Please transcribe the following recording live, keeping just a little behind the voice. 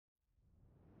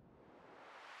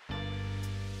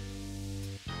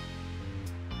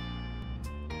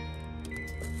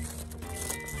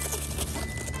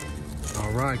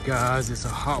All right, guys, it's a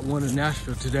hot one in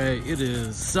Nashville today. It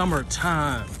is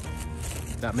summertime.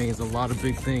 That means a lot of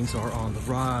big things are on the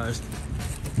rise.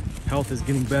 Health is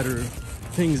getting better.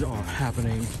 Things are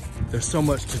happening. There's so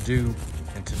much to do.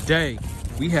 And today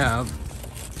we have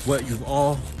what you've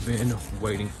all been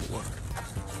waiting for.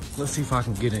 Let's see if I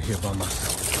can get in here by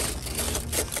myself.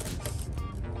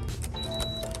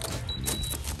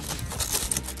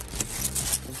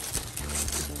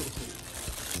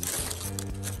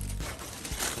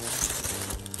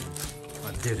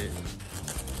 I did it.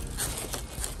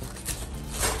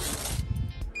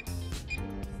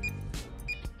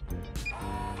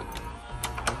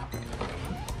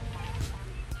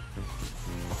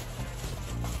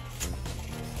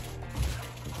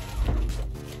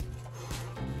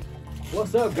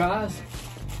 What's up, guys?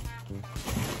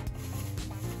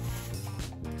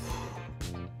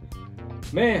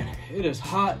 Man, it is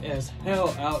hot as hell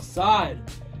outside.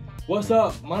 What's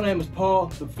up? My name is Paul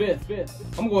the Fifth.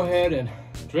 I'm gonna go ahead and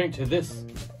drink to this.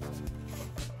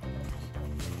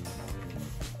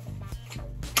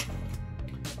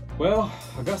 Well,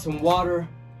 I got some water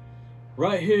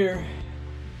right here.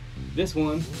 This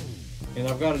one, and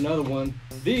I've got another one.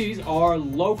 These are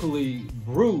locally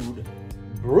brewed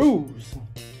brews.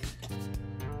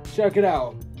 Check it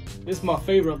out. This is my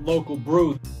favorite local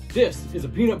brew. This is a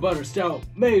peanut butter stout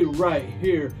made right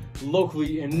here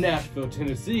locally in Nashville,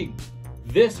 Tennessee.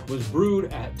 This was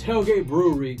brewed at Tailgate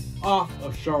Brewery off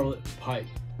of Charlotte Pike.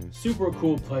 Super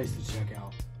cool place to check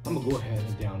out. I'm gonna go ahead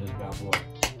and down this bad boy.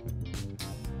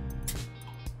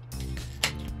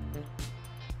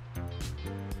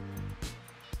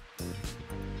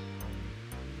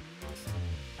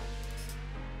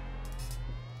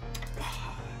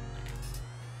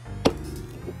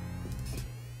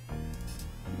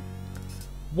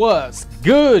 What's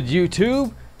good,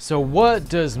 YouTube? So what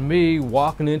does me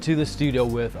walking into the studio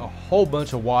with a whole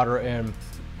bunch of water and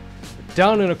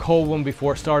down in a cold one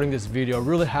before starting this video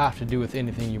really have to do with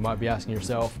anything, you might be asking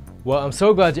yourself? Well, I'm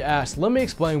so glad you asked. Let me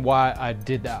explain why I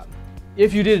did that.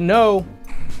 If you didn't know,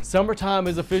 summertime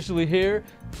is officially here.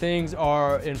 Things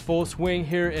are in full swing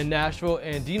here in Nashville,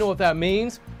 and do you know what that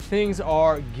means? Things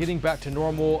are getting back to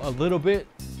normal a little bit.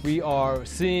 We are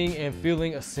seeing and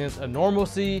feeling a sense of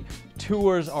normalcy.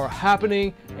 Tours are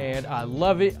happening, and I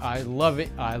love it, I love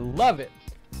it, I love it.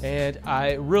 And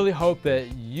I really hope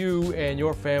that you and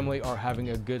your family are having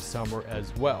a good summer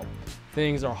as well.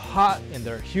 Things are hot and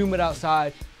they're humid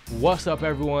outside. What's up,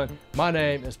 everyone? My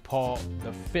name is Paul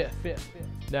the Fifth.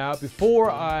 Now,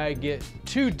 before I get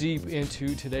too deep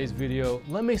into today's video,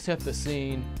 let me set the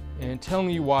scene and telling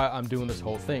you why I'm doing this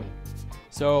whole thing.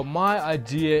 So my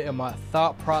idea and my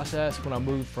thought process when I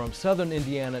moved from Southern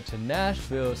Indiana to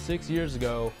Nashville 6 years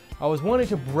ago, I was wanting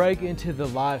to break into the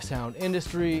live sound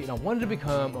industry, and I wanted to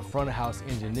become a front of house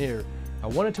engineer. I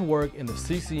wanted to work in the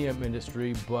CCM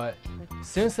industry, but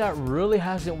since that really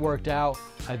hasn't worked out,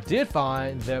 I did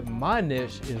find that my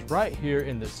niche is right here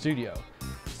in the studio.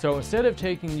 So instead of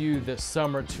taking you this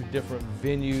summer to different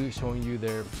venues, showing you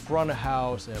their front of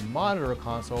house and monitor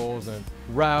consoles and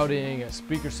routing and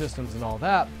speaker systems and all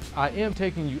that, I am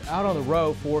taking you out on the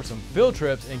road for some field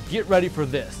trips, and get ready for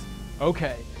this.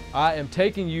 Okay, I am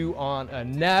taking you on a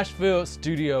Nashville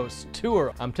Studios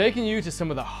tour. I'm taking you to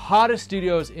some of the hottest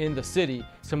studios in the city,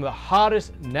 some of the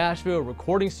hottest Nashville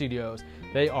recording studios.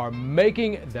 They are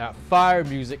making that fire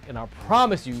music, and I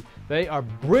promise you, they are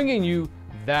bringing you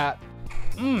that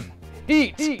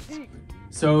heat.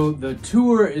 So the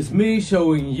tour is me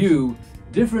showing you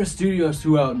different studios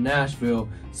throughout Nashville.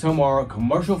 Some are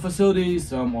commercial facilities,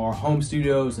 some are home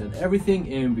studios, and everything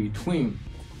in between.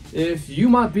 If you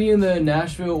might be in the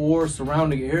Nashville or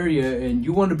surrounding area and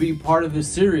you want to be part of this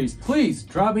series, please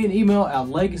drop me an email at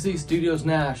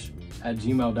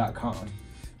legacystudiosnash@gmail.com.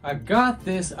 I got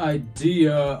this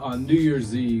idea on New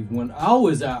Year's Eve when I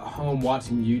was at home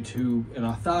watching YouTube, and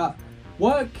I thought,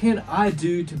 what can I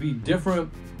do to be different,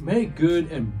 make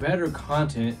good and better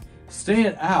content,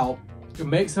 stand out, and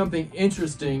make something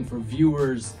interesting for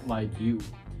viewers like you?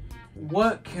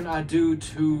 What can I do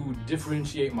to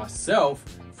differentiate myself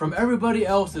from everybody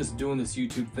else that's doing this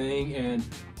YouTube thing and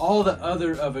all the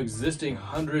other of existing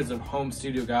hundreds of home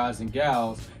studio guys and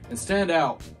gals and stand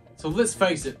out? So let's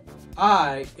face it,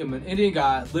 I am an Indian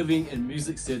guy living in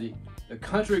Music City, the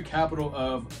country capital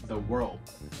of the world.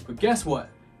 But guess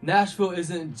what? Nashville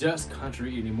isn't just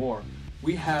country anymore.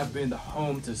 We have been the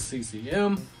home to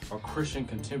CCM, or Christian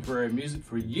contemporary music,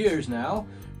 for years now.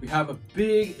 We have a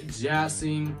big jazz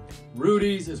scene.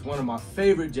 Rudy's is one of my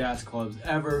favorite jazz clubs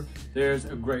ever. There's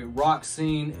a great rock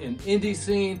scene, an indie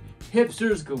scene,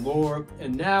 hipsters galore,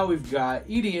 and now we've got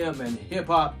EDM and hip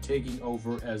hop taking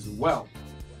over as well.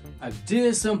 I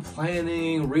did some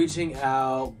planning, reaching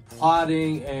out,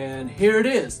 plotting, and here it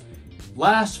is.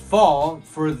 Last fall,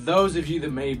 for those of you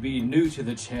that may be new to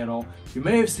the channel, you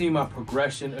may have seen my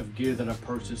progression of gear that I've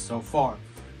purchased so far.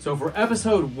 So for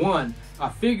episode 1, I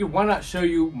figured why not show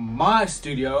you my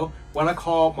studio, what I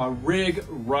call my rig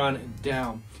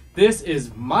rundown. This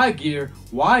is my gear,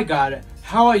 why I got it,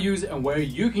 how I use it, and where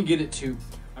you can get it too.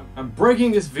 I'm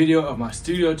breaking this video of my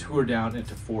studio tour down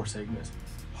into 4 segments.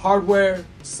 Hardware,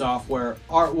 software,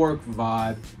 artwork,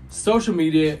 vibe, social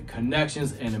media,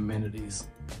 connections, and amenities.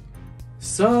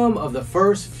 Some of the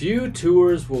first few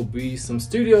tours will be some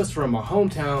studios from my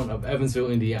hometown of Evansville,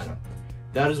 Indiana.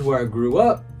 That is where I grew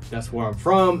up, that's where I'm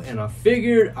from, and I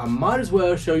figured I might as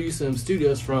well show you some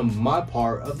studios from my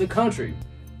part of the country.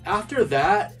 After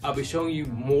that, I'll be showing you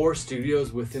more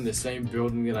studios within the same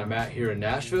building that I'm at here in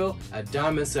Nashville at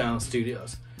Diamond Sound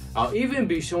Studios. I'll even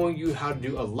be showing you how to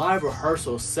do a live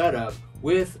rehearsal setup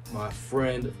with my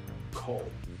friend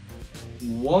Cole.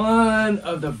 One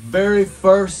of the very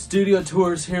first studio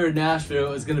tours here in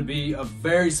Nashville is going to be a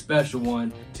very special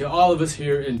one to all of us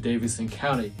here in Davidson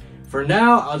County. For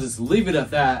now, I'll just leave it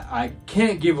at that. I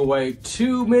can't give away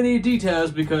too many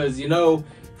details because, you know,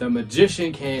 the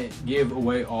magician can't give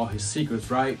away all his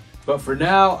secrets, right? But for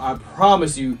now, I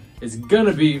promise you, it's going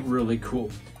to be really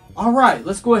cool. All right,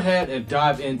 let's go ahead and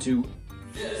dive into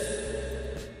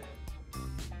this.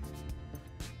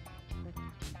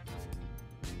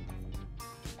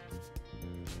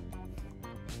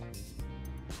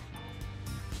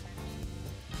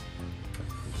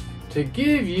 To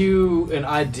give you an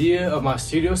idea of my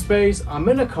studio space, I'm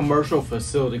in a commercial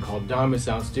facility called Diamond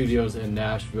Sound Studios in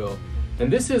Nashville.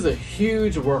 And this is a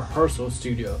huge rehearsal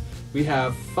studio. We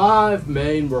have 5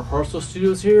 main rehearsal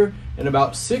studios here and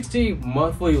about 60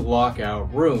 monthly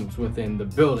lockout rooms within the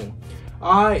building.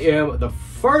 I am the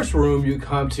first room you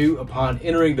come to upon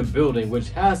entering the building,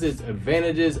 which has its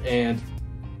advantages and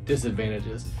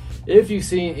disadvantages. If you've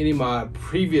seen any of my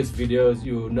previous videos,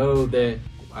 you'll know that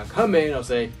I come in, I'll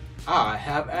say, I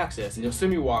have access, and you'll see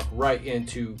me walk right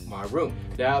into my room.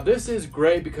 Now this is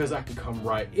great because I can come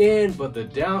right in, but the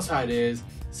downside is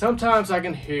sometimes I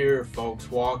can hear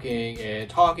folks walking and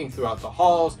talking throughout the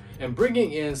halls and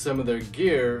bringing in some of their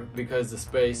gear because the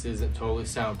space isn't totally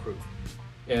soundproof.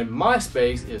 And my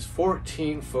space is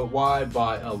 14 foot wide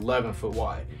by 11 foot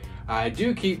wide. I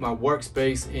do keep my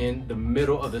workspace in the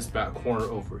middle of this back corner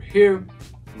over here.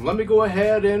 Let me go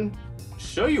ahead and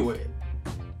show you it.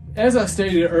 As I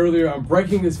stated earlier, I'm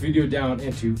breaking this video down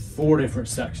into 4 different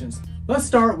sections. Let's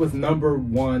start with number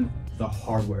 1, the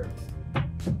hardware.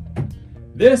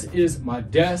 This is my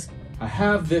desk. I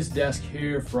have this desk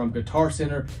here from Guitar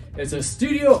Center. It's a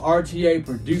studio RTA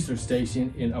Producer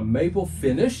station in a maple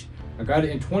finish. I got it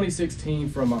in 2016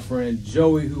 from my friend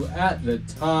Joey, who at the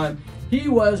time, he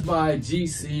was my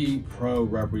GC Pro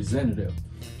representative.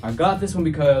 I got this one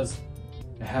because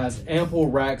it has ample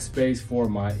rack space for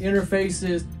my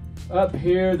interfaces. Up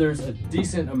here, there's a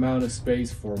decent amount of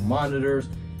space for monitors.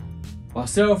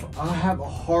 Myself, I have a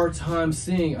hard time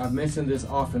seeing. I've mentioned this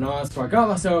off and on, so I got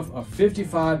myself a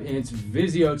 55-inch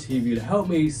Vizio TV to help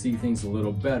me see things a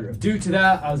little better. Due to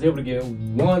that, I was able to get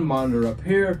 1 monitor up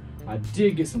here. I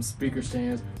did get some speaker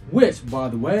stands, which, by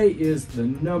the way, is the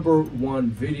 #1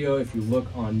 video if you look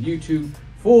on YouTube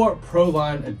for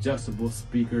ProLine adjustable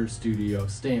speaker studio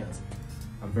stands.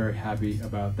 I'm very happy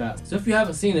about that. So if you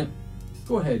haven't seen it,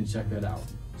 go ahead and check that out.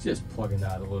 Just plugging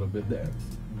that a little bit there.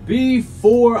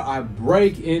 Before I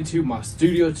break into my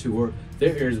studio tour,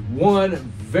 there is one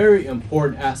very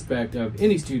important aspect of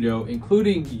any studio,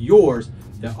 including yours,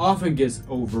 that often gets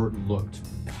overlooked: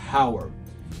 power.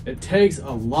 It takes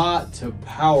a lot to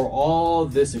power all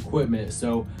this equipment,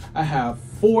 so I have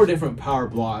 4 different power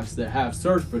blocks that have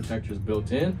surge protectors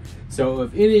built in. So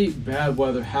if any bad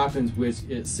weather happens, which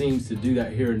it seems to do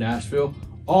that here in Nashville,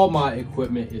 all my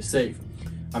equipment is safe.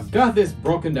 I've got this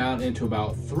broken down into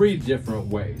about 3 different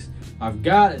ways. I've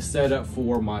got it set up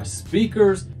for my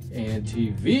speakers and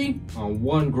TV on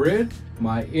one grid,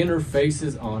 my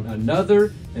interfaces on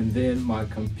another, and then my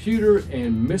computer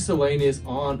and miscellaneous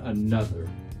on another.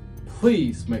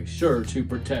 Please make sure to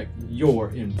protect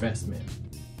your investment.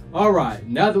 All right,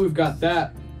 now that we've got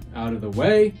that out of the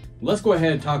way, let's go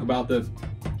ahead and talk about the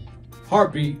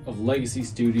heartbeat of Legacy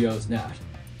Studios Nash.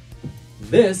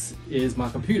 This is my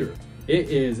computer. It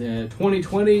is a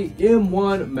 2020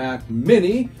 M1 Mac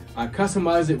Mini. I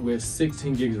customized it with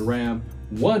 16 gigs of RAM,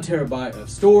 1 terabyte of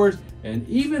storage, and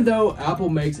even though Apple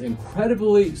makes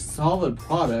incredibly solid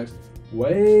products,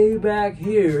 way back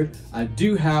here, I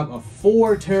do have a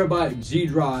 4 terabyte G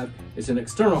drive. It's an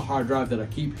external hard drive that I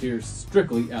keep here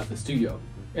strictly at the studio.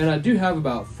 And I do have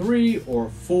about 3 or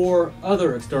 4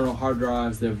 other external hard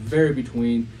drives that vary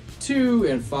between 2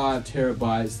 and 5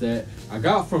 terabytes that I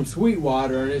got from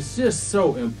Sweetwater, and it's just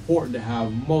so important to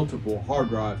have multiple hard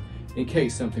drives in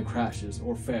case something crashes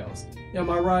or fails. Am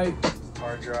I right?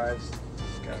 Hard drives,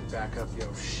 gotta back up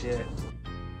your shit.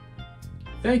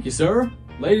 Thank you, sir.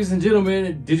 Ladies and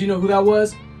gentlemen, did you know who that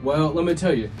was? Well, let me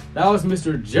tell you, that was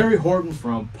Mr. Jerry Horton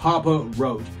from Papa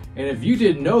Roach. And if you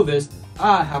didn't know this,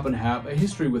 I happen to have a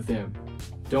history with him.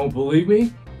 Don't believe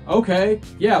me? Okay,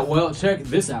 yeah, well, check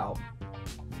this out.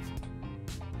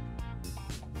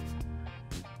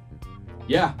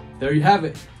 Yeah, there you have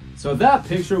it. So that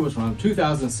picture was from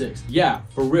 2006. Yeah,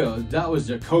 for real, that was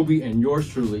Jacoby and yours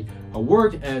truly. I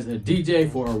worked as a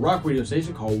DJ for a rock radio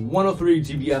station called 103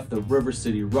 GBF, the River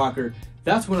City Rocker.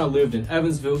 That's when I lived in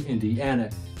Evansville, Indiana.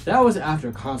 That was after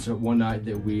a concert one night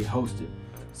that we hosted.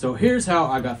 So here's how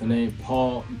I got the name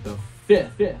Paul the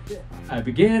Fifth. I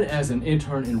began as an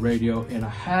intern in radio, and I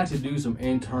had to do some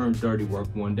intern dirty work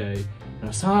one day, and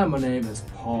I signed my name as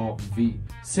Paul V,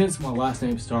 since my last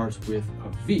name starts with a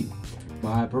V.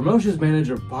 My promotions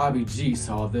manager Bobby G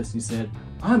saw this and he said,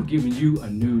 "I'm giving you a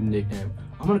new nickname.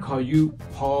 I'm gonna call you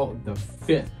Paul the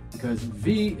Fifth because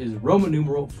V is Roman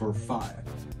numeral for 5.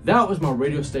 That was my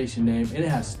radio station name, and it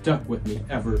has stuck with me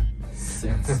ever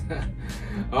since."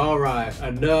 All right,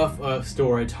 enough of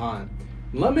story time.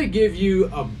 Let me give you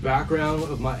a background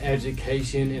of my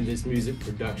education in this music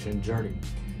production journey.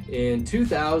 In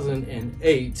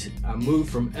 2008, I moved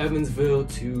from Evansville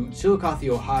to Chillicothe,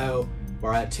 Ohio,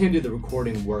 where I attended the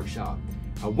recording workshop.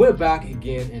 I went back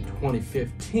again in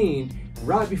 2015,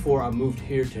 right before I moved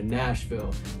here to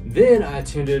Nashville. Then I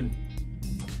attended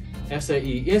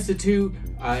SAE Institute.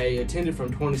 I attended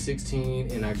from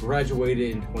 2016 and I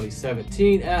graduated in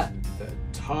 2017 at the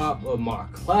top of my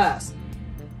class.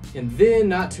 And then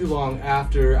not too long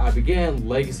after, I began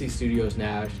Legacy Studios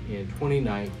Nash in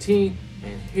 2019,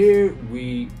 and here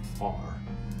we are.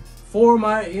 For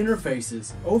my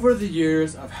interfaces, over the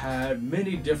years I've had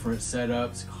many different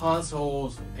setups,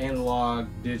 consoles, analog,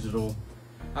 digital.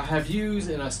 I have used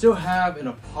and I still have an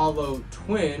Apollo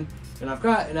Twin, and I've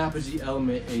got an Apogee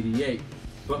Element 88.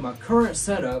 But my current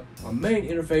setup, my main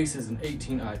interface is an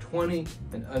 18i20,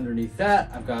 and underneath that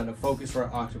I've got a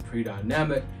Focusrite Octave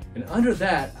Pre-Dynamic, and under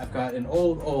that I've got an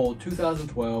old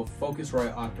 2012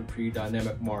 Focusrite Octave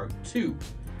Pre-Dynamic Mark II.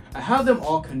 I have them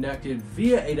all connected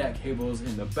via ADAT cables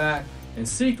in the back and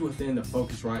synced within the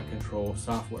Focusrite control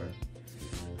software.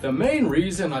 The main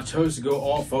reason I chose to go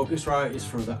all Focusrite is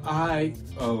for the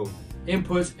I/O,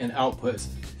 inputs and outputs.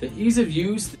 The ease of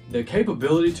use, the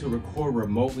capability to record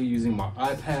remotely using my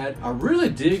iPad. I really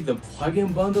dig the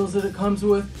plugin bundles that it comes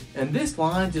with, and this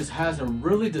line just has a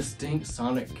really distinct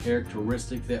sonic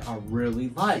characteristic that I really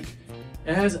like.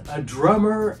 As a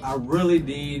drummer, I really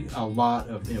need a lot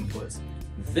of inputs.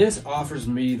 This offers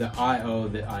me the I/O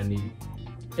that I need.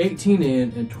 18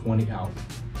 in and 20 out.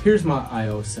 Here's my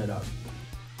I/O setup.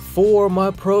 For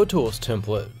my Pro Tools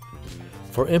template,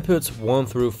 for inputs 1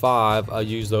 through 5, I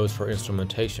use those for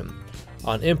instrumentation.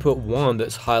 On input 1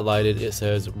 that's highlighted, it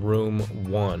says room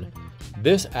 1.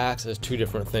 This acts as 2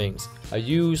 different things. I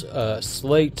use a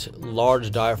Slate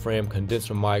large diaphragm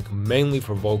condenser mic mainly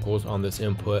for vocals on this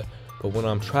input, but when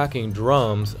I'm tracking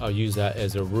drums, I'll use that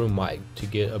as a room mic to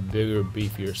get a bigger,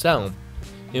 beefier sound.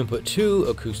 Input 2,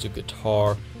 acoustic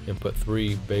guitar. Input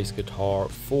 3, bass guitar.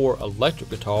 4,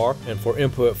 electric guitar. And for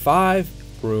input 5,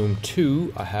 room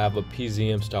 2, I have a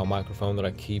PZM style microphone that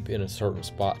I keep in a certain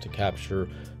spot to capture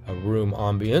a room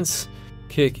ambience.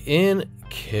 Kick in,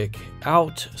 kick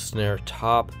out, snare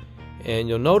top, and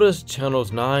you'll notice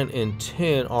channels 9 and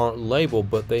 10 aren't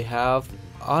labeled, but they have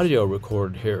audio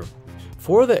recorded here.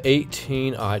 For the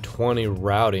 18i20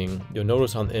 routing, you'll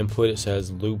notice on the input it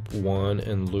says loop 1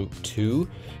 and loop 2.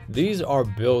 These are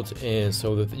built in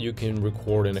so that you can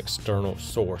record an external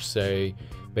source, say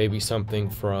maybe something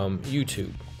from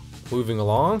YouTube. Moving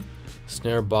along,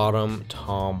 snare bottom,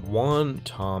 tom 1,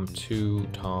 tom 2,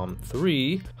 tom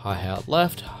 3, hi-hat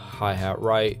left, hi-hat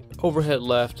right, overhead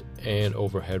left, and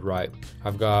overhead right.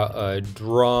 I've got a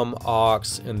drum aux,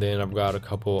 and then I've got a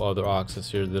couple other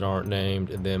auxes here that aren't named,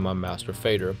 and then my master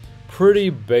fader. Pretty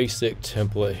basic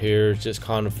template here, just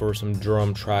kind of for some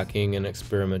drum tracking and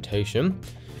experimentation.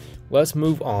 Let's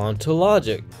move on to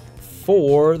Logic.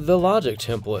 For the Logic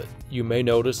template, you may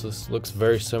notice this looks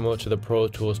very similar to the Pro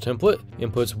Tools template.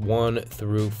 Inputs 1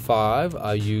 through 5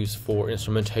 I use for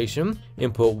instrumentation.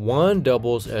 Input 1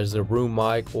 doubles as the room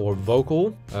mic or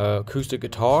vocal, acoustic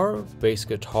guitar, bass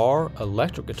guitar,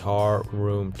 electric guitar,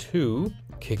 room 2,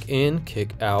 kick in,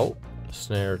 kick out,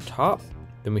 snare top.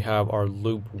 Then we have our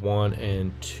loop 1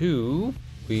 and 2.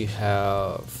 we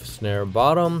have snare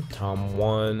bottom, tom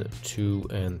 1, 2,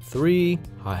 and 3,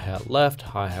 hi-hat left,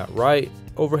 hi-hat right,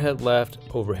 overhead left,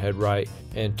 overhead right,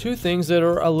 and two things that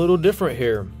are a little different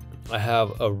here. I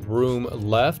have a room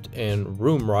left and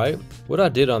room right. What I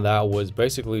did on that was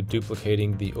basically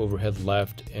duplicating the overhead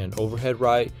left and overhead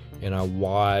right, and I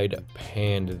wide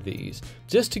panned these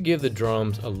just to give the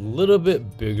drums a little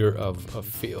bit bigger of a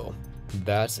feel.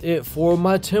 That's it for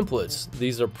my templates.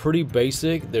 These are pretty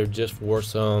basic. They're just for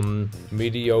some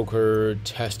mediocre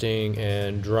testing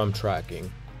and drum tracking.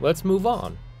 Let's move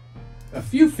on. A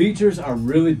few features I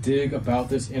really dig about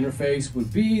this interface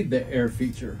would be the air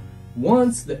feature.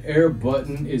 Once the air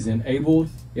button is enabled,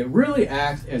 it really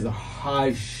acts as a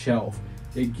high shelf.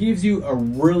 It gives you a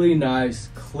really nice,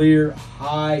 clear,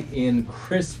 high-end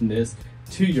crispness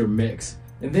to your mix.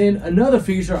 And then another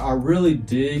feature I really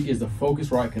dig is the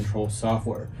Focusrite control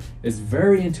software. It's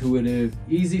very intuitive,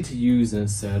 easy to use and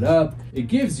set up. It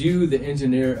gives you, the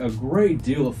engineer, a great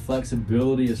deal of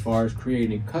flexibility as far as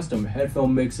creating custom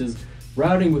headphone mixes,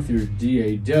 routing with your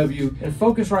DAW, and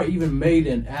Focusrite even made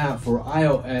an app for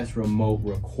iOS remote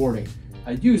recording.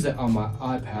 I use it on my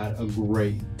iPad a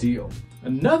great deal.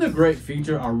 Another great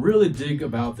feature I really dig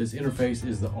about this interface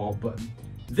is the Alt button.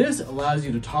 This allows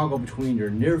you to toggle between your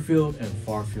near field and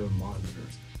far field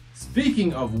monitors.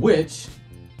 Speaking of which,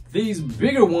 these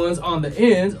bigger ones on the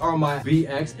ends are my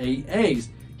VX8As,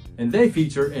 and they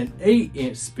feature an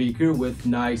 8-inch speaker with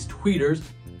nice tweeters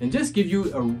and just give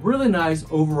you a really nice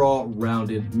overall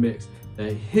rounded mix.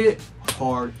 They hit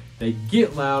hard, they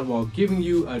get loud while giving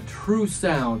you a true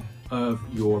sound of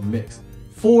your mix.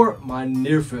 For my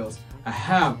near fields, I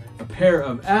have a pair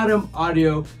of Adam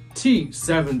Audio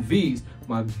T7Vs.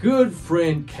 My good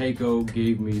friend Keiko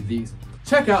gave me these.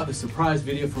 Check out the surprise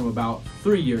video from about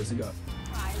 3 years ago.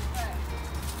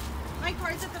 My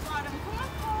card's at the bottom. Come on,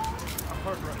 Paul. Our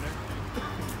card's right there.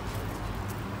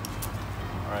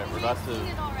 All right, we're about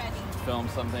to film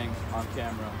something on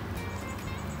camera.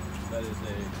 That is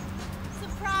a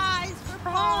surprise for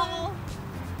Paul.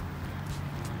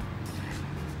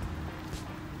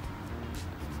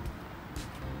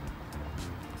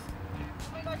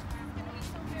 Oh my gosh, this is gonna be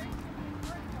so very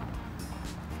super.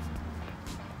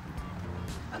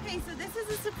 Okay, so this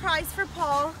is a surprise for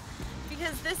Paul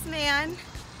because this man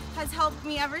has helped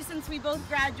me ever since we both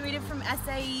graduated from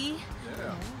SAE.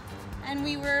 Yeah. And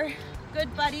we were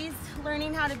good buddies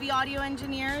learning how to be audio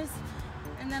engineers,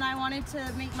 and then I wanted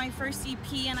to make my first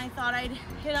EP, and I thought I'd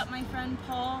hit up my friend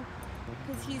Paul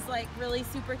because he's like really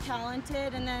super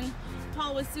talented. And then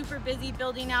Paul was super busy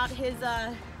building out his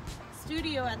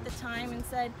studio at the time and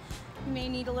said he may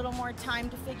need a little more time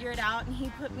to figure it out, and he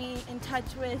put me in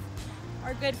touch with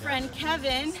our good friend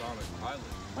Kevin.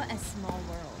 What a small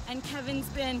world. And Kevin's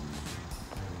been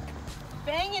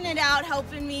banging it out,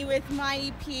 helping me with my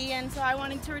EP, and so I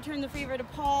wanted to return the favor to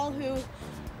Paul, who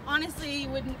honestly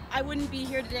I wouldn't be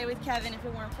here today with Kevin if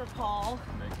it weren't for Paul.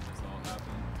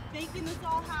 Making this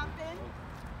all happen.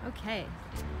 Okay.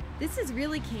 This is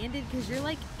really candid because you're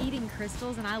like eating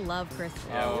crystals, and I love crystals.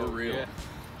 yeah, we're real. Yeah.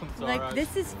 Like, right.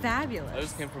 this is fabulous. I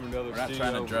just came from another We're not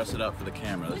studio. trying to dress it up for the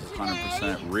camera. This is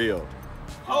 100% real.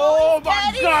 Oh my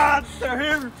Daddy. God! They're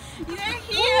here. They're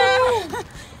here.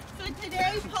 So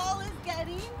today Paul is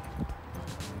getting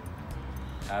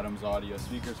Adam's audio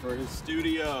speakers for his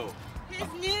studio. his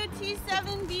new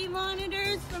T7V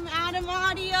monitors from Adam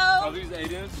Audio. Are these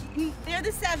 8-inch? They're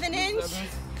the 7-inch.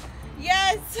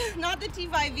 Yes, not the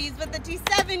T5Vs, but the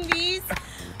T7Vs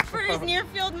for his near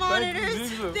field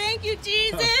monitors. Thank you,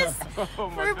 Jesus, Oh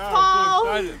my for God, Paul.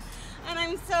 I'm so excited. And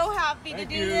I'm so happy to Thank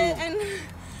do you. this. And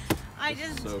I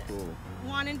just So cool.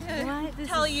 wanted to What? This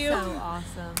tell is you. so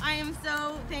awesome. I am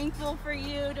so thankful for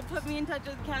you to put me in touch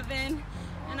with Kevin.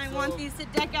 And I want these to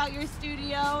deck out your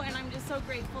studio, and I'm just so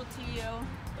grateful to you.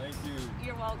 Thank you.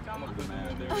 You're welcome. I'm gonna put them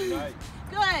in there tonight.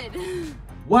 Good.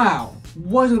 Wow,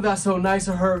 wasn't that so nice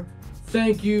of her?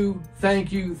 Thank you,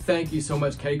 thank you, thank you so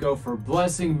much, Keiko, for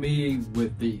blessing me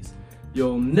with these.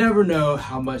 You'll never know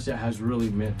how much that has really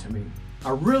meant to me.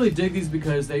 I really dig these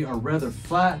because they are rather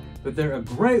flat, but they're a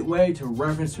great way to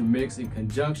reference your mix in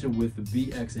conjunction with the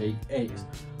VX8As.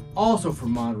 Also for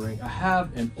monitoring, I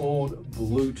have an old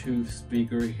Bluetooth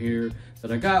speaker here that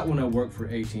I got when I worked for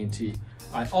AT&T.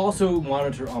 I also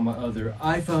monitor on my other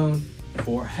iPhone.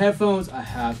 For headphones, I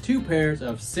have two pairs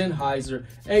of Sennheiser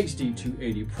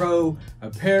HD280 Pro, a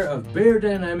pair of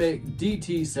Beyerdynamic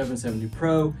DT770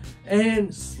 Pro,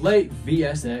 and Slate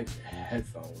VSX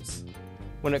headphones.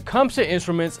 When it comes to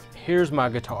instruments, here's my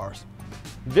guitars.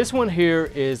 This one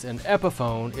here is an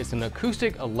Epiphone. It's an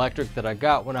acoustic electric that I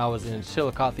got when I was in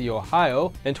Chillicothe,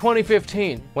 Ohio in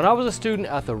 2015. When I was a student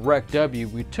at the Rec W,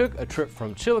 we took a trip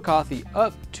from Chillicothe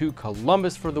up to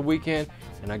Columbus for the weekend,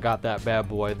 and I got that bad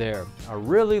boy there. I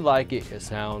really like it. It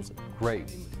sounds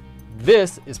great.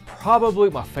 This is probably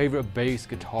my favorite bass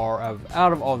guitar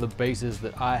out of all the basses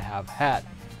that I have had.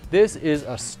 This is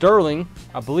a Sterling.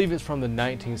 I believe it's from the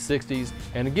 1960s.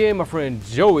 And again, my friend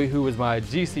Joey, who was my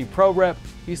GC Pro rep,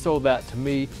 he sold that to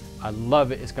me. I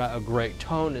love it. It's got a great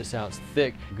tone. It sounds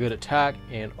thick, good attack,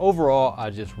 and overall,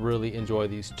 I just really enjoy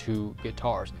these two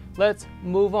guitars. Let's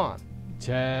move on.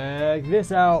 Check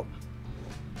this out.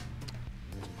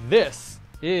 This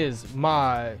is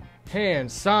my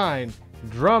hand-signed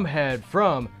drum head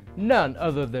from none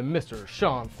other than Mr.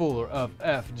 Sean Fuller of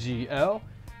FGL.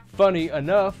 Funny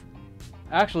enough,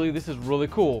 actually this is really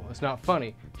cool. It's not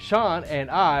funny. Sean and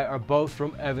I are both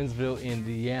from Evansville,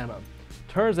 Indiana.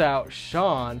 Turns out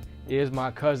Sean is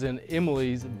my cousin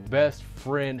Emily's best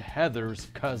friend Heather's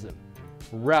cousin.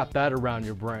 Wrap that around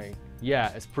your brain.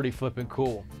 Yeah, it's pretty flippin'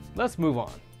 cool. Let's move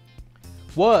on.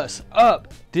 What's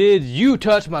up? Did you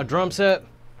touch my drum set?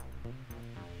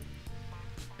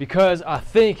 Because I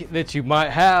think that you might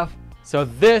have. So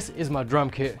this is my drum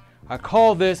kit. I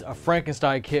call this a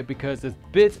Frankenstein kit because it's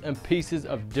bits and pieces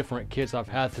of different kits I've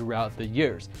had throughout the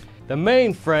years. The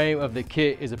main frame of the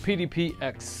kit is a PDP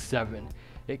X7.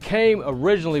 It came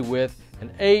originally with an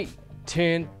 8,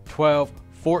 10, 12,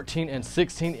 14, and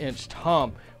 16-inch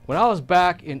tom. When I was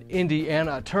back in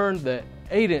Indiana, I turned the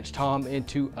 8-inch tom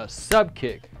into a sub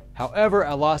kick. However,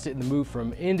 I lost it in the move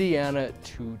from Indiana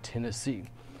to Tennessee.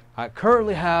 I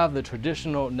currently have the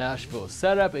traditional Nashville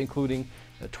setup, including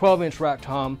the 12-inch rack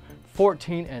tom,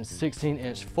 14 and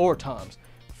 16-inch floor toms,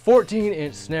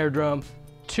 14-inch snare drum,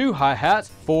 2 hi-hats.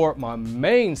 For my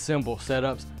main cymbal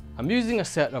setups, I'm using a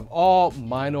set of all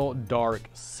Meinl dark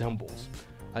cymbals.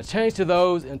 I changed to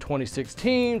those in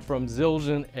 2016 from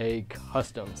Zildjian A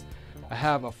Customs. I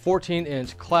have a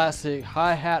 14-inch classic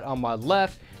hi-hat on my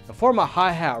left, and for my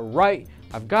hi-hat right,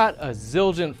 I've got a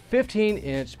Zildjian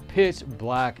 15-inch pitch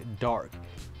black dark.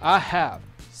 I have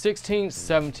 16,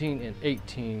 17, and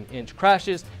 18-inch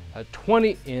crashes, a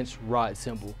 20-inch ride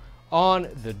cymbal. On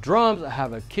the drums, I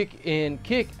have a kick in,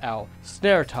 kick out,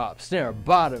 snare top, snare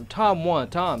bottom, tom 1,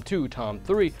 tom 2, tom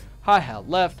 3, hi-hat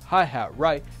left, hi-hat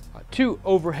right, 2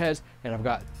 overheads, and I've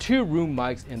got 2 room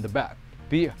mics in the back.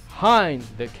 Behind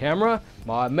the camera,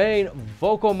 my main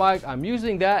vocal mic, I'm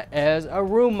using that as a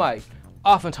room mic.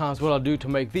 Oftentimes what I'll do to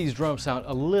make these drums sound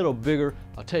a little bigger,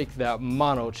 I'll take that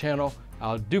mono channel,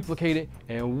 I'll duplicate it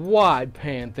and wide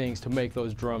pan things to make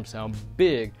those drums sound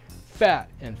big, fat,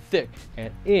 and thick,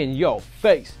 and in your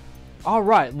face. All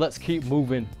right, let's keep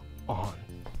moving on.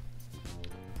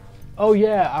 Oh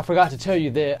yeah, I forgot to tell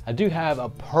you that I do have a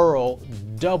Pearl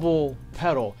double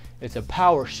pedal. It's a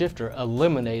power shifter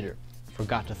eliminator.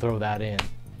 Forgot to throw that in.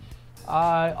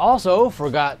 I also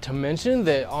forgot to mention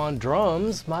that on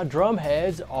drums, my drum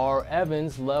heads are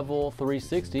Evans Level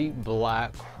 360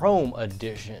 Black Chrome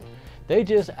Edition. They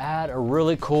just add a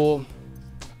really cool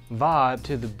vibe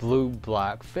to the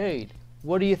blue-black fade.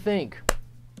 What do you think?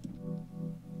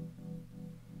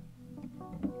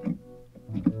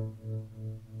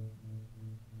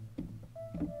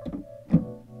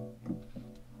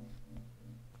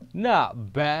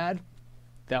 Not bad.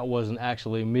 That wasn't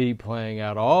actually me playing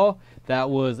at all. That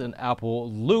was an Apple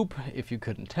loop, if you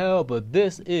couldn't tell, but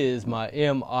this is my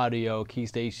M Audio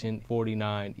Keystation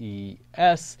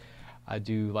 49ES. I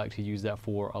do like to use that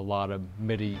for a lot of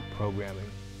MIDI programming.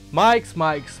 Mics,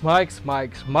 mics, mics,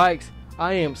 mics, mics.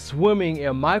 I am swimming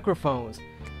in microphones.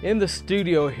 In the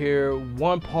studio here,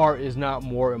 one part is not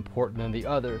more important than the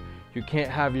other. You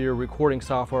can't have your recording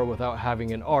software without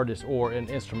having an artist or an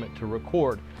instrument to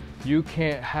record. You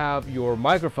can't have your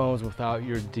microphones without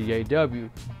your DAW,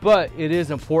 but it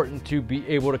is important to be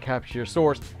able to capture your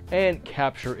source and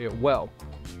capture it well.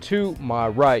 To my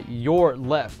right, your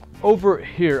left. Over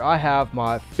here, I have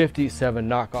my 57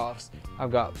 knockoffs.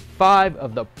 I've got 5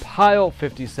 of the Pile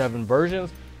 57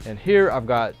 versions, and here I've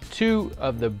got 2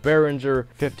 of the Behringer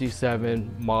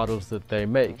 57 models that they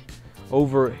make.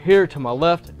 Over here to my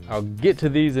left, I'll get to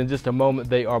these in just a moment.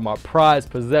 They are my prized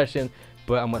possession,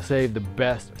 but I'm gonna save the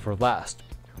best for last.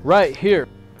 Right here,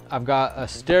 I've got a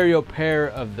stereo pair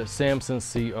of the Samson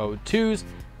CO2s,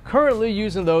 currently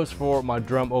using those for my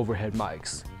drum overhead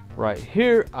mics. Right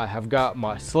here, I have got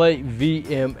my Slate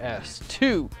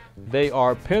VMS2. They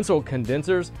are pencil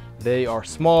condensers. They are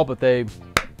small, but they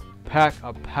pack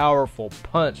a powerful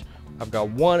punch. I've got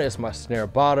one as my snare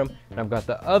bottom, and I've got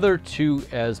the other 2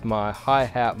 as my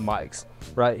hi-hat mics.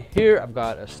 Right here, I've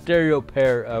got a stereo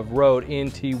pair of Rode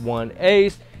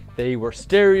NT1As. They were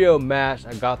stereo matched.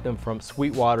 I got them from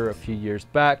Sweetwater a few years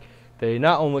back. They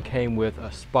not only came with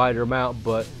a spider mount,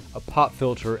 but a pop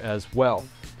filter as well.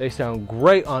 They sound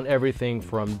great on everything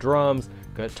from drums,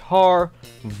 guitar,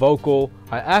 vocal.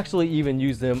 I actually even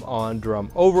use them on drum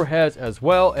overheads, as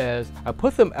well as I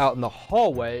put them out in the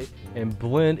hallway and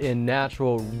blend in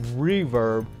natural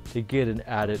reverb to get an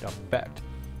added effect.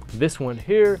 This one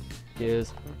here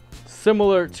is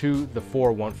similar to the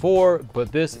 414,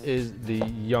 but this is the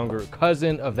younger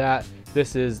cousin of that.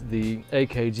 This is the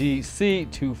AKG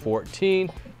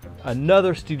C214,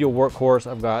 another studio workhorse.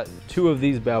 I've got two of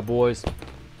these bad boys.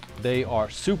 They are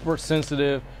super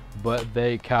sensitive, but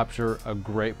they capture a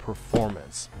great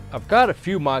performance. I've got a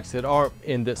few mics that aren't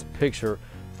in this picture.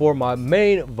 For my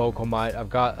main vocal mic, I've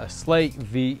got a Slate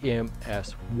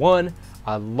VMS1.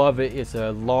 I love it. It's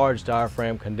a large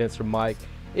diaphragm condenser mic.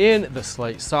 In the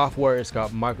Slate software, it's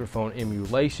got microphone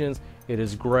emulations. It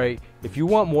is great. If you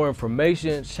want more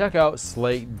information, check out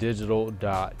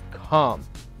slatedigital.com.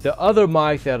 The other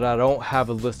mic that I don't have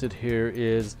listed here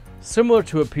is similar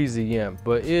to a PZM,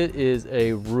 but it is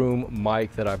a room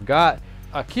mic that I've got.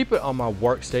 I keep it on my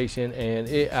workstation and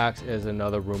it acts as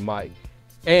another room mic.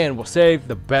 And we'll save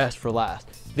the best for last.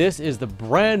 This is the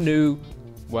brand new,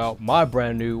 well, my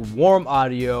brand new Warm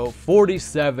Audio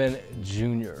 47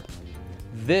 Junior.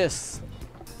 This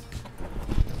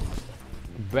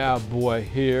bad boy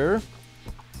here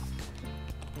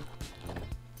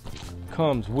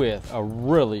comes with a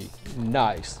really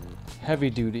nice, heavy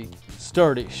duty,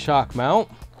 sturdy shock mount.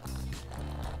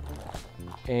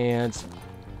 And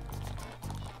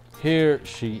here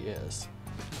she is.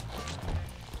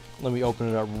 Let me open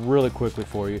it up really quickly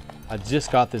for you. I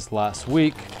just got this last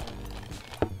week.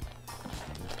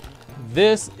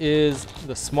 This is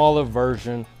the smaller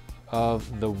version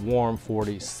of the Warm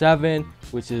 47,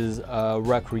 which is a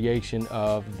recreation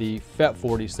of the Fifftthh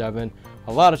 47,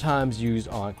 a lot of times used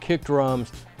on kick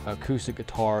drums, acoustic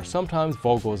guitar, sometimes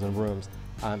vocals in rooms.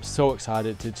 I'm so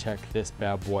excited to check this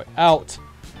bad boy out.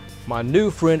 My new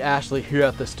friend Ashley here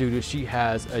at the studio, she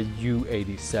has a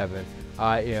U87.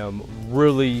 I am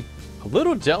really a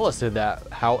little jealous of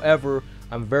that. However,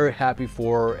 I'm very happy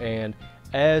for her, and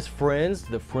as friends,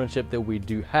 the friendship that we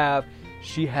do have,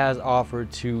 she has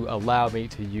offered to allow me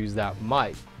to use that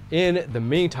mic. In the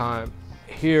meantime,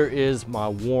 here is my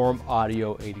Warm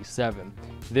Audio 87.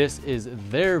 This is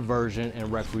their version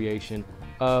and recreation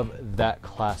of that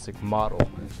classic model.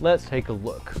 Let's take a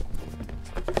look.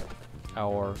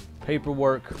 Our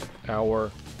paperwork, our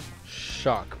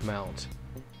shock mount.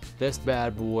 This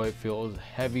bad boy feels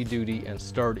heavy duty and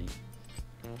sturdy.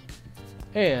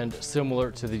 And similar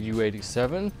to the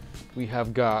U87, we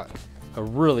have got a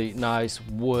really nice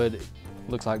wood,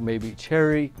 looks like maybe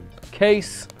cherry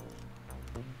case.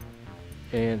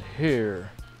 And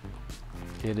here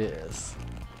it is.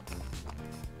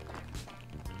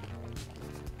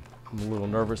 I'm a little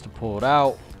nervous to pull it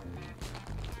out.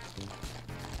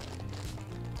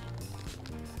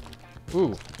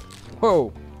 Ooh,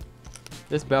 whoa.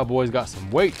 This bad boy's got some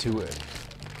weight to it.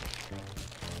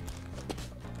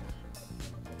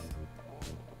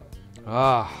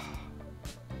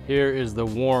 Here is the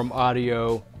Warm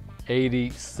Audio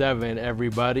 87,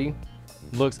 everybody.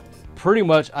 Looks pretty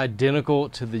much identical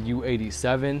to the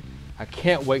U87. I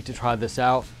can't wait to try this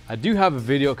out. I do have a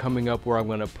video coming up where I'm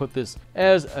going to put this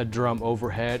as a drum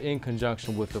overhead in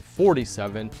conjunction with the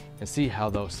 47 and see how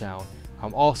those sound.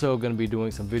 I'm also going to be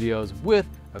doing some videos with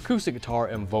acoustic guitar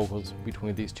and vocals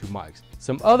between these two mics.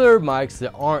 Some other mics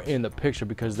that aren't in the picture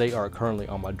because they are currently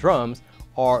on my drums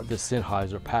are the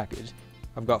Sennheiser package.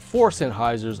 I've got 4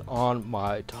 Sennheisers on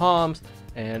my toms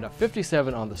and a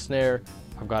 57 on the snare.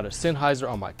 I've got a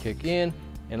Sennheiser on my kick in,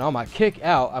 and on my kick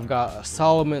out, I've got a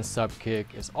Solomon sub kick.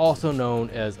 It's also known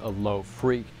as a low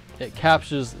freak. It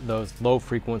captures those low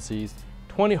frequencies,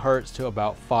 20 hertz to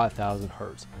about 5,000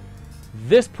 hertz.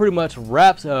 This pretty much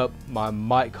wraps up my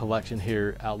mic collection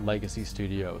here at Legacy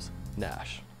Studios,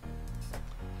 Nash.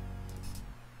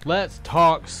 Let's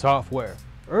talk software.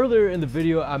 Earlier in the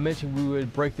video, I mentioned we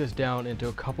would break this down into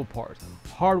a couple parts,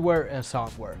 hardware and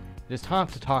software. It is time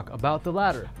to talk about the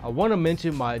latter. I want to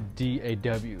mention my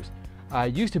DAWs. I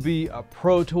used to be a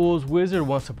Pro Tools wizard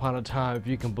once upon a time, if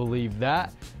you can believe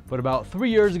that. But about 3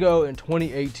 years ago in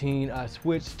 2018, I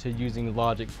switched to using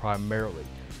Logic primarily.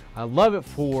 I love it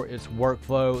for its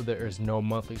workflow. There is no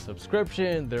monthly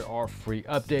subscription. There are free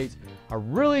updates. I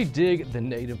really dig the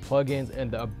native plugins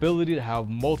and the ability to have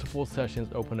multiple sessions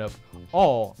open up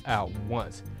all at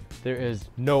once. There is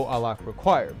no iLock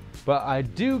required, but I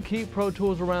do keep Pro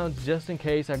Tools around just in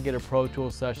case I get a Pro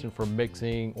Tools session for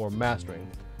mixing or mastering.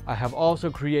 I have also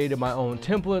created my own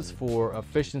templates for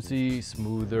efficiency,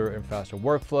 smoother, and faster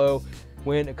workflow.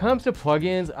 When it comes to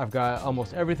plugins, I've got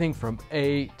almost everything from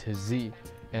A to Z.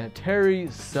 And Terry,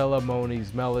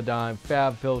 Celemoni's Melodyne,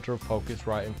 FabFilter,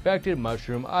 Focusrite, Infected,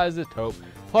 Mushroom, Isotope,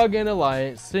 Plugin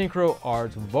Alliance, Synchro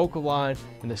Arts, Vocaline,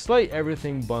 and the Slate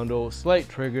Everything bundle, Slate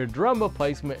Trigger, Drum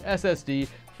Replacement, SSD,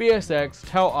 VSX,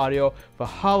 Tel Audio,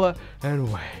 Valhalla, and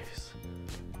Waves.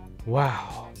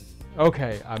 Wow.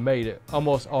 Okay, I made it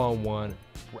almost all in one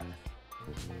breath.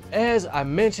 As I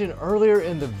mentioned earlier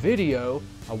in the video,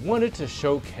 I wanted to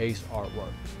showcase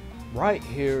artwork. Right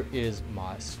here is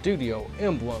my studio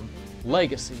emblem,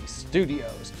 Legacy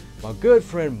Studios. My good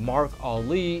friend Mark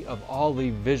Ali of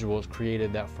Ali Visuals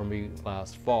created that for me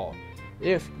last fall.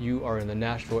 If you are in the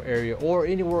Nashville area or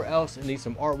anywhere else and need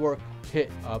some artwork,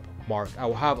 hit up Mark. I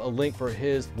will have a link for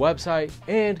his website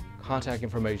and contact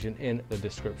information in the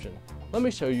description. Let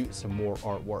me show you some more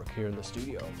artwork here in the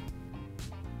studio.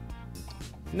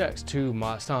 Next to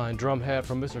my signed drum head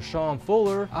from Mr. Sean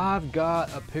Fuller, I've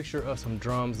got a picture of some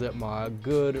drums that my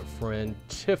good friend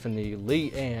Tiffany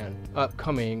Lee Ann,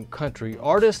 upcoming country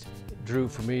artist, drew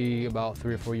for me about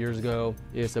 3 or 4 years ago.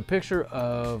 It's a picture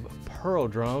of pearl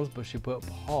drums, but she put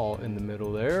Paul in the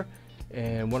middle there.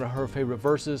 And one of her favorite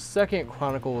verses, 2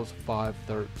 Chronicles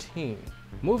 5:13.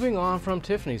 Moving on from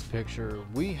Tiffany's picture,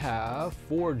 we have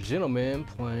 4 gentlemen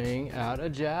playing at a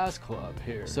jazz club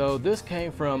here. So this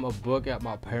came from a book at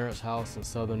my parents' house in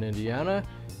southern Indiana.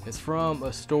 It's from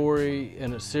a story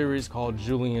in a series called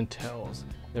Julian Tells.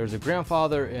 There's a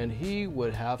grandfather and he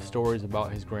would have stories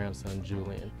about his grandson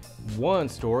Julian. One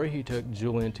story, he took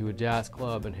Julian to a jazz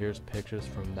club, and here's pictures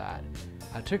from that.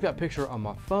 I took that picture on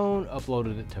my phone,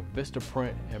 uploaded it to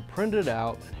Vistaprint, and printed it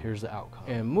out, and here's the outcome.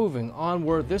 And moving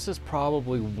onward, this is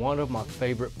probably one of my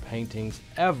favorite paintings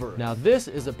ever. Now this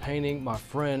is a painting my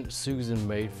friend Susan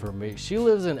made for me. She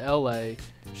lives in LA.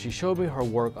 She showed me her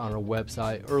work on her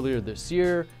website earlier this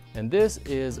year, and this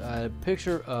is a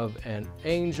picture of an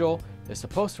angel. It's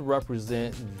supposed to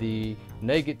represent the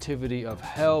negativity of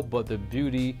hell, but the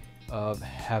beauty of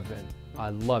heaven. I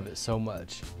love it so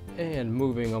much. And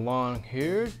moving along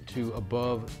here to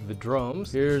above the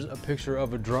drums, here's a picture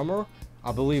of a drummer.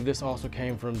 I believe this also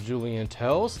came from Julian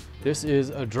Tells. This is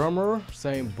a drummer,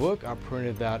 same book. I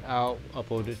printed that out,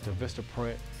 uploaded it to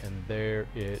Vistaprint, and there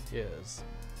it is.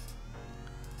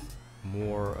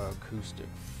 More acoustic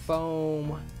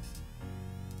foam.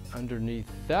 Underneath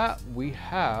that, we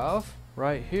have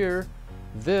right here,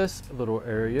 this little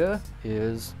area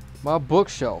is my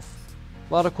bookshelf.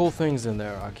 A lot of cool things in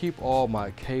there. I keep all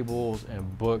my cables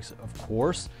and books, of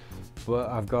course, but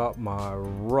I've got my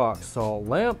rock salt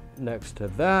lamp next to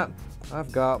that.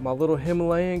 I've got my little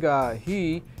Himalayan guy.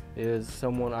 He is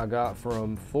someone I got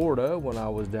from Florida when I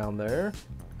was down there,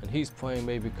 and he's playing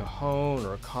maybe cajon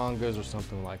or congas or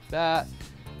something like that.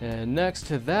 And next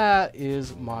to that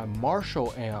is my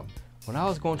Marshall amp. When I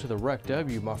was going to the Rec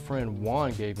W, my friend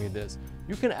Juan gave me this.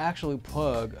 You can actually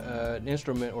plug an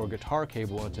instrument or guitar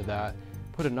cable into that,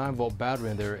 put a 9-volt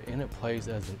battery in there, and it plays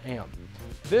as an amp.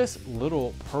 This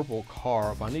little purple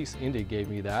car, my niece Indy gave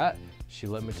me that. She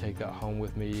let me take that home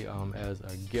with me as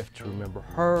a gift to remember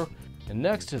her. And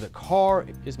next to the car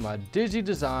is my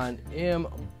DigiDesign M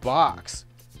box.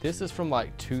 This is from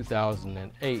like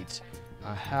 2008.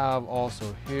 I have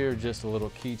also here just a little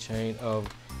keychain of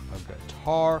a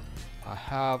guitar. I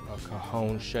have a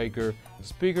cajon shaker,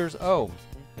 speakers, oh,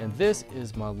 and this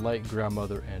is my late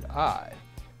grandmother and I.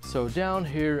 So down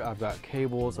here I've got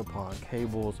cables upon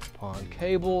cables upon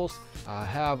cables. I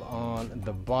have on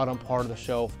the bottom part of the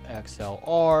shelf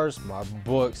XLRs, my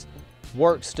books,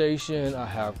 workstation. I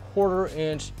have 1/4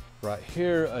 inch right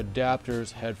here,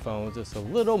 adapters, headphones. It's a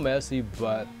little messy,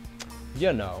 but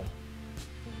you know.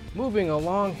 Moving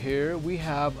along here, we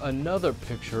have another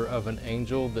picture of an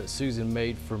angel that Susan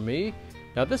made for me.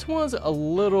 Now this one's a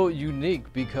little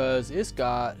unique because it's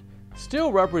got,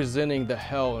 still representing the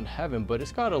hell and heaven, but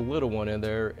it's got a little one in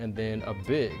there and then a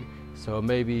big. So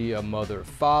maybe a mother,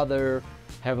 father,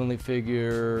 heavenly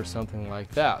figure, something like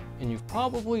that. And you've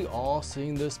probably all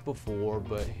seen this before,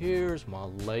 but here's my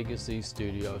Legacy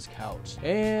Studios couch.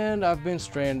 And I've been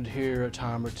stranded here a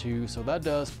time or two, so that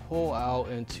does pull out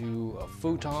into a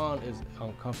futon. It's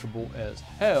uncomfortable as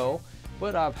hell,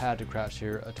 but I've had to crash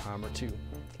here a time or two.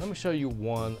 Let me show you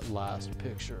one last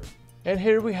picture. And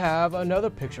here we have another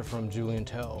picture from Julian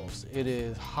Tells. It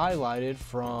is highlighted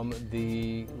from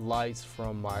the lights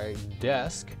from my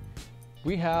desk.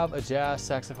 We have a jazz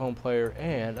saxophone player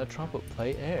and a trumpet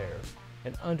player.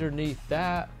 And underneath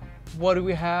that, what do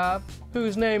we have?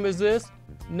 Whose name is this?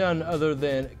 None other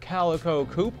than Calico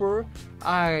Cooper.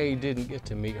 I didn't get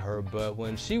to meet her, but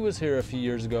when she was here a few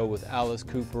years ago with Alice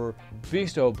Cooper,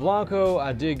 Visto Blanco,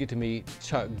 I did get to meet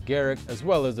Chuck Garrick, as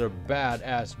well as their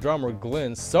badass drummer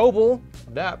Glenn Sobel.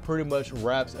 That pretty much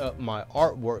wraps up my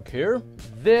artwork here.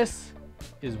 This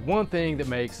is one thing that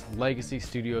makes Legacy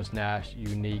Studios Nash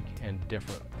unique and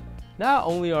different. Not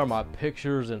only are my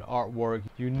pictures and artwork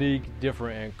unique,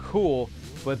 different, and cool,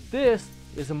 but this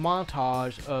is a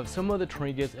montage of some of the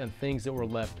trinkets and things that were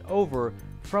left over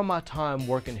from my time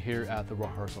working here at the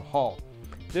rehearsal hall.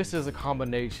 This is a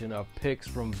combination of pics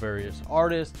from various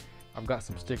artists. I've got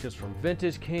some stickers from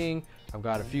Vintage King. I've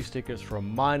got a few stickers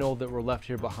from Mino that were left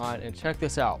here behind. And check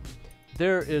this out.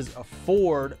 There is a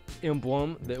Ford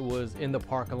emblem that was in the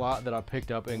parking lot that I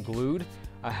picked up and glued.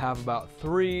 I have about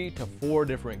 3 to 4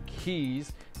 different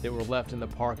keys that were left in the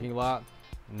parking lot.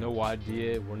 No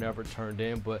idea, were never turned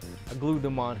in, but I glued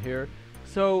them on here.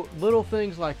 So little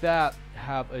things like that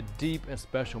have a deep and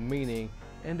special meaning,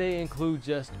 and they include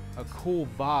just a cool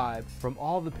vibe from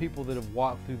all the people that have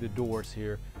walked through the doors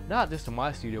here, not just in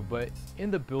my studio, but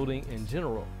in the building in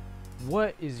general.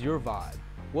 What is your vibe?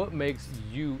 What makes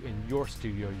you and your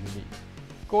studio unique?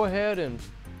 Go ahead and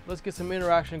let's get some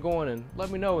interaction going and let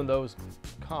me know in those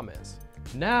comments.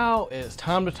 Now it's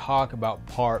time to talk about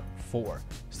part 4,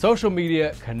 social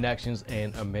media connections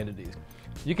and amenities.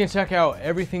 You can check out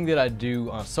everything that I do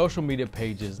on social media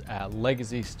pages at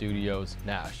Legacy Studios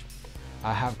Nash.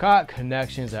 I have got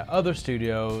connections at other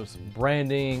studios,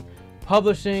 branding,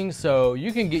 publishing, so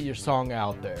you can get your song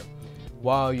out there.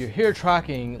 While you're here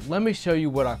tracking, let me show you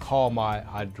what I call my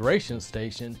hydration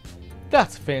station.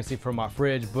 That's fancy for my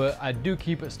fridge, but I do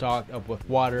keep it stocked up with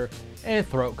water and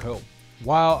throat coat.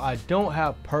 While I don't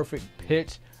have perfect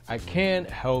pitch, I can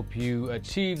help you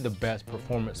achieve the best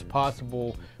performance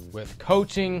possible with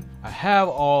coaching. I have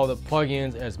all the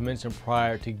plugins as mentioned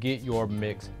prior to get your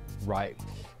mix right.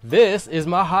 This is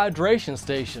my hydration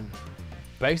station.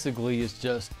 Basically, it's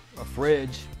just a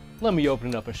fridge. Let me open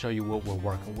it up and show you what we're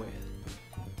working with.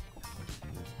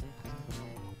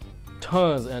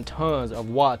 Tons and tons of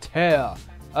water.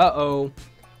 Uh-oh,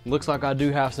 looks like I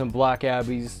do have some Black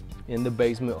Abbeys in the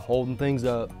basement holding things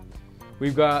up.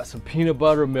 We've got some peanut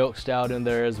butter milk stout in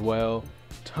there as well.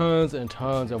 Tons and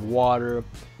tons of water.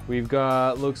 We've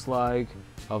got, looks like,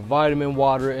 a vitamin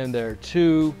water in there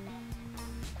too.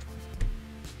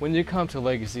 When you come to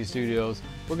Legacy Studios,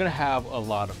 we're gonna have a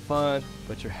lot of fun,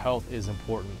 but your health is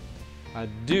important. I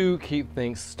do keep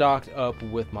things stocked up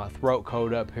with my throat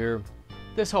coat up here.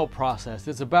 This whole process,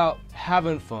 it's about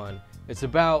having fun. It's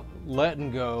about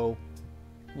letting go,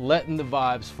 letting the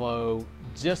vibes flow,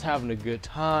 just having a good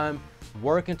time,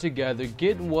 working together,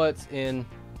 getting what's in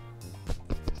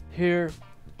here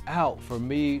out for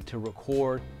me to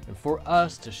record and for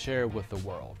us to share with the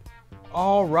world.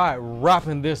 All right,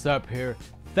 wrapping this up here.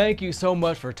 Thank you so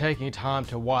much for taking time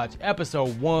to watch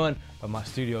episode 1 of my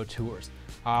studio tours.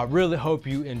 I really hope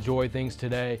you enjoyed things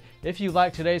today. If you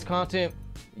like today's content,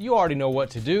 you already know what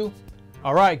to do.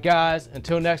 All right, guys,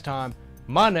 until next time,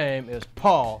 my name is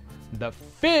Paul the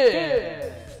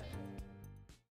Fifth.